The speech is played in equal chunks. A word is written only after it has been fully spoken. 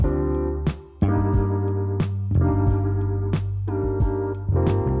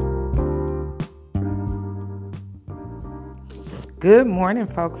Good morning,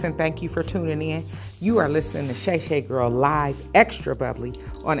 folks, and thank you for tuning in. You are listening to Shay Shay Girl live, extra bubbly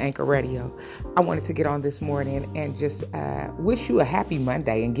on Anchor Radio. I wanted to get on this morning and just wish you a happy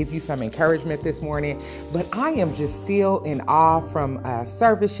Monday and give you some encouragement this morning. But I am just still in awe from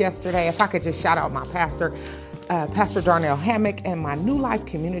service yesterday. If I could just shout out my pastor, Pastor Darnell Hammock, and my New Life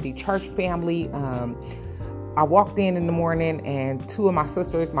Community Church family. I walked in the morning and two of my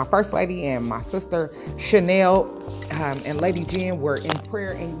sisters, my first lady and my sister Chanel and Lady Jen were in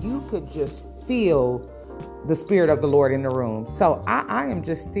prayer, and you could just feel the Spirit of the Lord in the room. So I am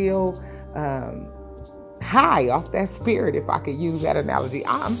just still high off that spirit, if I could use that analogy.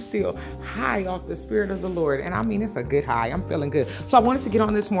 I'm still high off the Spirit of the Lord, and I mean, it's a good high. I'm feeling good. So I wanted to get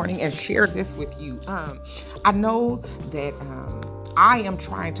on this morning and share this with you. I know that I am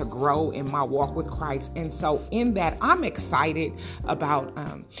trying to grow in my walk with Christ. And so in that, I'm excited about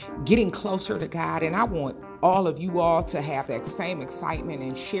getting closer to God. And I want all of you all to have that same excitement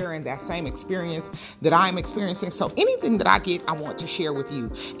and sharing that same experience that I'm experiencing. So anything that I get, I want to share with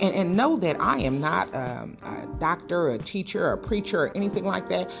you. And know that I am not a doctor, a teacher, a preacher, or anything like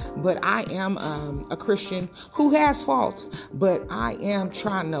that. But I am a Christian who has faults. But I am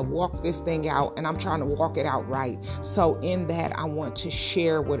trying to walk this thing out, and I'm trying to walk it out right. So in that, I want to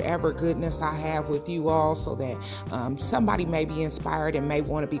share whatever goodness I have with you all so that somebody may be inspired and may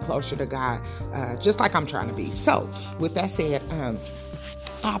want to be closer to God, just like I'm trying to be. So with that said,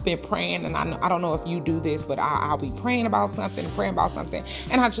 I've been praying, and I don't know if you do this, but I'll be praying about something,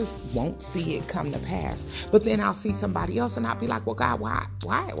 and I just won't see it come to pass. But then I'll see somebody else, and I'll be like, well, God,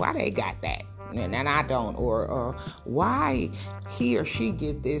 why they got that? And I don't, or why he or she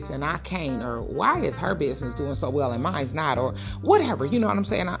get this and I can't, or why is her business doing so well and mine's not, or whatever, you know what I'm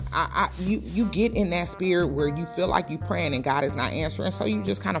saying? You get in that spirit where you feel like you praying and God is not answering, so you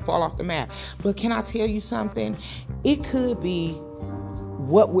just kind of fall off the map. But can I tell you something? It could be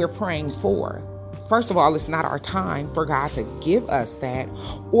what we're praying for. First of all, it's not our time for God to give us that,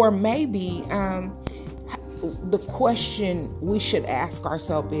 or maybe the question we should ask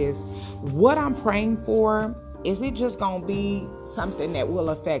ourselves is, what I'm praying for, is it just going to be something that will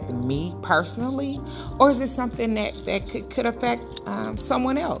affect me personally? Or is it something that could affect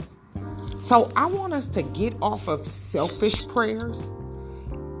someone else? So I want us to get off of selfish prayers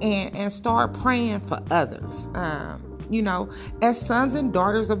and start praying for others. As sons and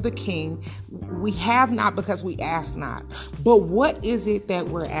daughters of the King, we have not because we ask not. But what is it that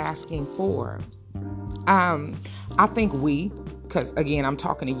we're asking for? I think because again, I'm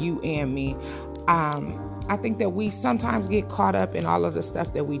talking to you and me, I think that we sometimes get caught up in all of the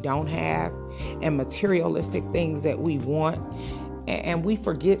stuff that we don't have and materialistic things that we want. And we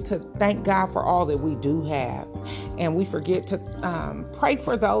forget to thank God for all that we do have. And we forget to pray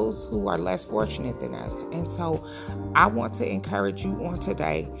for those who are less fortunate than us. And so I want to encourage you on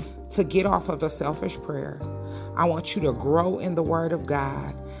today to get off of a selfish prayer. I want you to grow in the Word of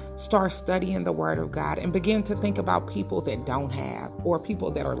God. Start studying the Word of God and begin to think about people that don't have, or people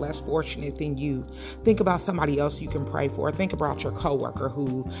that are less fortunate than you. Think about somebody else you can pray for. Think about your coworker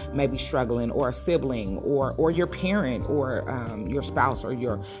who may be struggling, or a sibling, or your parent, or your spouse, or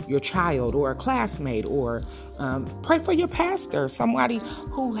your child, or a classmate, or pray for your pastor, somebody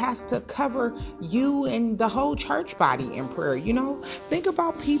who has to cover you and the whole church body in prayer. Think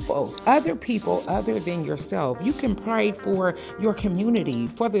about other people other than yourself. You can pray for your community,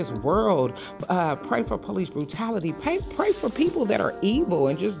 for this world. Pray for police brutality. Pray for people that are evil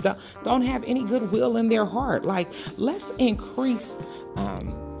and just don't have any goodwill in their heart. Let's increase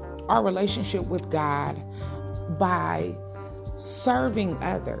our relationship with God by serving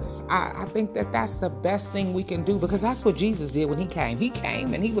others. I think that that's the best thing we can do, because that's what Jesus did when he came. He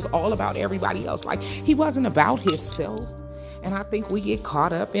came and he was all about everybody else. He wasn't about himself. And I think we get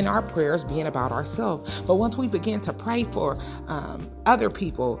caught up in our prayers being about ourselves. But once we begin to pray for other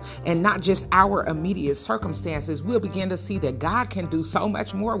people and not just our immediate circumstances, we'll begin to see that God can do so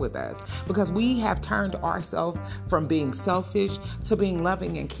much more with us, because we have turned ourselves from being selfish to being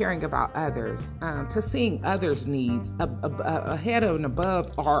loving and caring about others, to seeing others' needs ahead and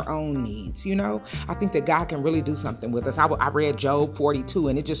above our own needs. I think that God can really do something with us. I read Job 42,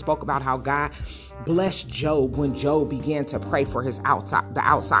 and it just spoke about how God blessed Job when Job began to pray for the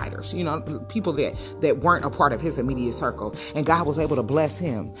outsiders, people that weren't a part of his immediate circle, and God was able to bless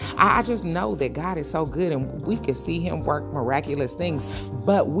him. I just know that God is so good, and we can see him work miraculous things,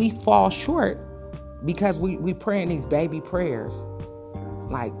 but we fall short because we pray in these baby prayers.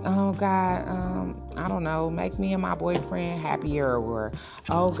 Oh God, I don't know, make me and my boyfriend happier, or,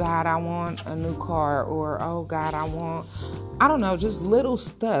 oh God, I want a new car, or, oh God, I don't know, just little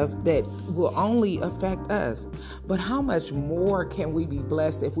stuff that will only affect us. But how much more can we be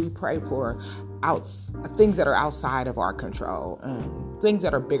blessed if we pray for things that are outside of our control, things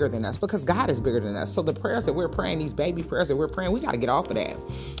that are bigger than us, because God is bigger than us. So the prayers that we're praying, these baby prayers that we're praying, we got to get off of that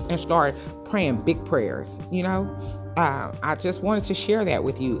and start praying big prayers, I just wanted to share that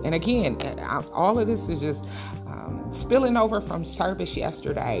with you. And again, all of this is just spilling over from service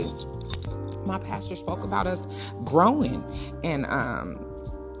yesterday. My pastor spoke about us growing and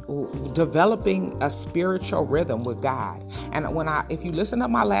developing a spiritual rhythm with God. And if you listen to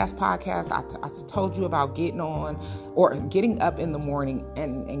my last podcast, I told you about getting up in the morning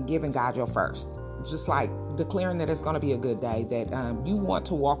and giving God your first. Just like declaring that it's going to be a good day, that you want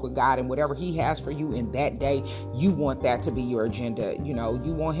to walk with God, and whatever he has for you in that day, you want that to be your agenda. You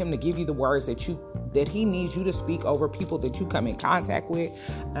want him to give you the words that he needs you to speak over people that you come in contact with.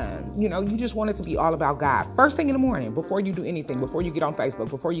 You just want it to be all about God. First thing in the morning, before you do anything, before you get on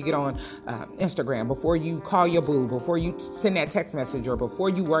Facebook, before you get on Instagram, before you call your boo, before you send that text message, or before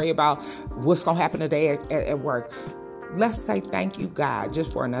you worry about what's going to happen today at work. Let's say thank you, God,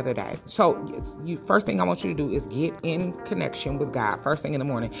 just for another day. So first thing I want you to do is get in connection with God first thing in the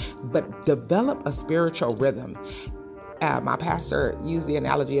morning, but develop a spiritual rhythm. My pastor used the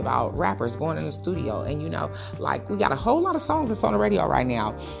analogy about rappers going in the studio, and we got a whole lot of songs that's on the radio right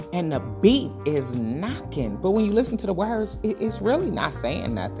now, and the beat is knocking, but when you listen to the words, it's really not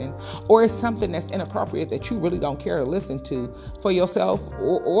saying nothing, or it's something that's inappropriate that you really don't care to listen to for yourself,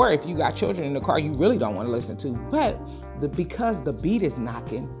 or if you got children in the car, you really don't want to listen to, but because the beat is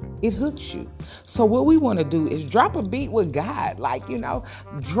knocking, it hooks you. So what we want to do is drop a beat with God,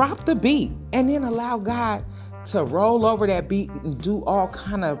 drop the beat, and then allow God to roll over that beat and do all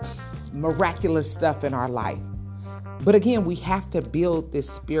kind of miraculous stuff in our life. But again, we have to build this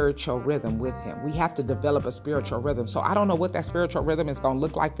spiritual rhythm with him. We have to develop a spiritual rhythm. So I don't know what that spiritual rhythm is going to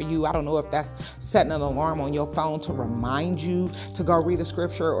look like for you. I don't know if that's setting an alarm on your phone to remind you to go read the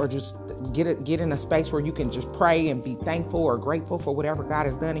scripture, or just get in a space where you can just pray and be thankful or grateful for whatever God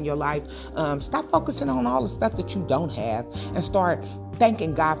has done in your life. Stop focusing on all the stuff that you don't have and start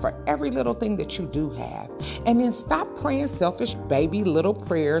thanking God for every little thing that you do have. And then stop praying selfish baby little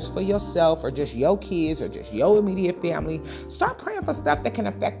prayers for yourself, or just your kids, or just your immediate family. Start praying for stuff that can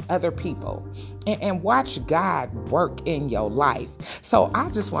affect other people, and watch God work in your life. So I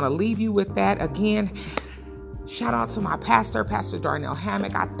just want to leave you with that. Again, shout out to my pastor, Pastor Darnell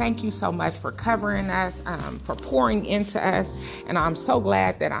Hammock. I thank you so much for covering us, for pouring into us. And I'm so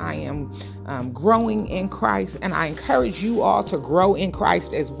glad that I am growing in Christ. And I encourage you all to grow in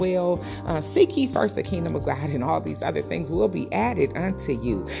Christ as well. Seek ye first the kingdom of God, and all these other things will be added unto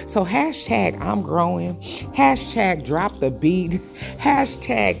you. So #I'm growing, #drop the beat,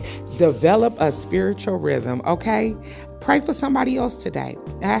 #develop a spiritual rhythm. Okay. Pray for somebody else today.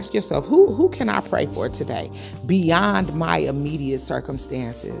 Ask yourself, who can I pray for today beyond my immediate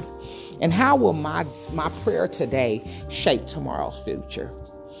circumstances? And how will my prayer today shape tomorrow's future?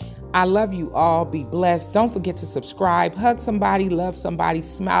 I love you all. Be blessed. Don't forget to subscribe. Hug somebody, love somebody,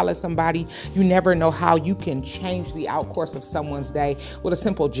 smile at somebody. You never know how you can change the outcourse of someone's day with a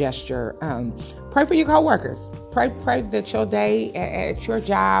simple gesture. Pray for your coworkers. Pray that your day at your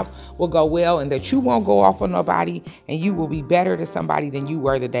job will go well, and that you won't go off on nobody, and you will be better to somebody than you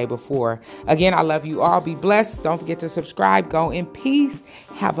were the day before. Again, I love you all. Be blessed. Don't forget to subscribe. Go in peace.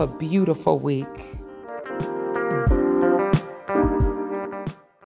 Have a beautiful week.